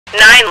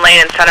9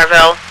 Lane in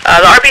Centerville.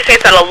 The RP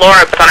states that a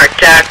Laura was on her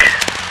deck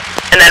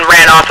and then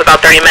ran off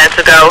about 30 minutes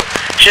ago.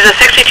 She's a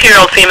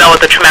 62-year-old female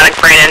with a traumatic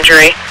brain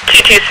injury.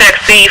 226,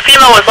 the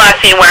female was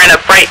last seen wearing a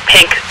bright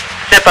pink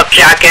zip-up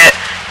jacket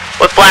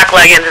with black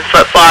leggings and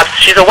flip-flops.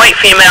 She's a white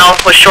female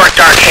with short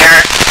dark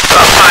hair,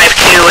 about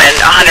 5'2" and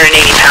 180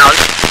 pounds.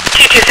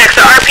 226,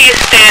 the RP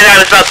stated that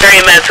it was about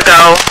 30 minutes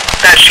ago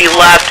that she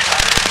left.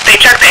 They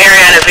checked the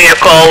area in a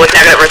vehicle with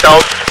negative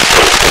results.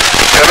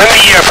 I'm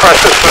in the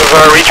process of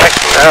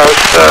rechecking the house.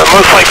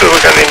 Most likely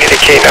we're going to need a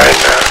K9.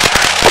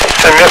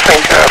 It's been missing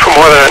for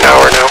more than an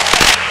hour now.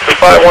 The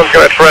 5-1's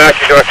going to track,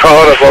 he's going to call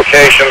out his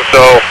location, so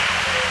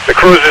the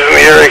cruisers in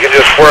the area can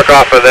just work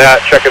off of that,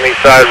 checking these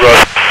side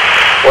roads.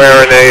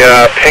 Wearing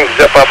a pink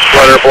zip-up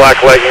sweater, black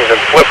leggings,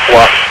 and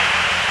flip-flops.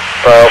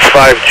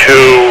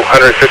 5'2",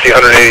 150,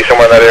 180,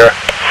 somewhere in that area.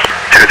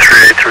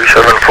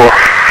 238-374.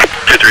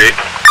 238.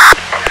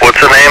 What's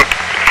the name?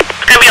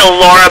 It's going to be a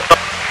Laura.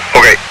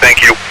 Okay,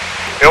 thank you.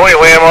 The only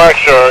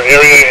landmarks or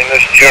area in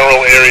this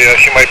general area,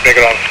 she might make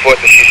it on foot,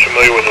 that she's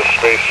familiar with the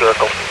space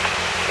circle.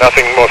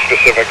 Nothing more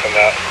specific than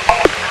that.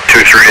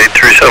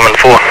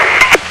 238-374.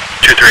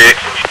 238.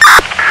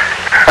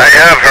 I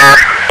have her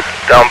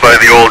down by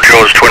the old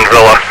Joe's Twin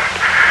Villa.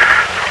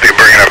 Be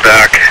bringing her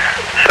back.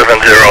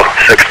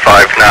 70659.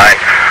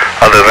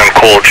 Other than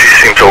cold, she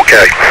seems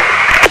okay.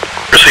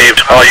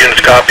 Received. All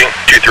units copy.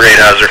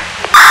 238 hazard.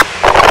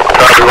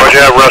 Copy.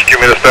 Roger. Have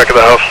rescue meet us back at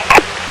the house.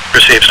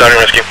 Received.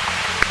 Starting rescue.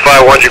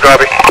 5-1, you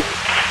copy?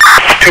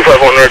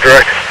 251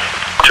 direct.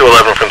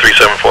 211 from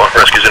 374.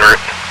 Rescue's en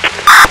route.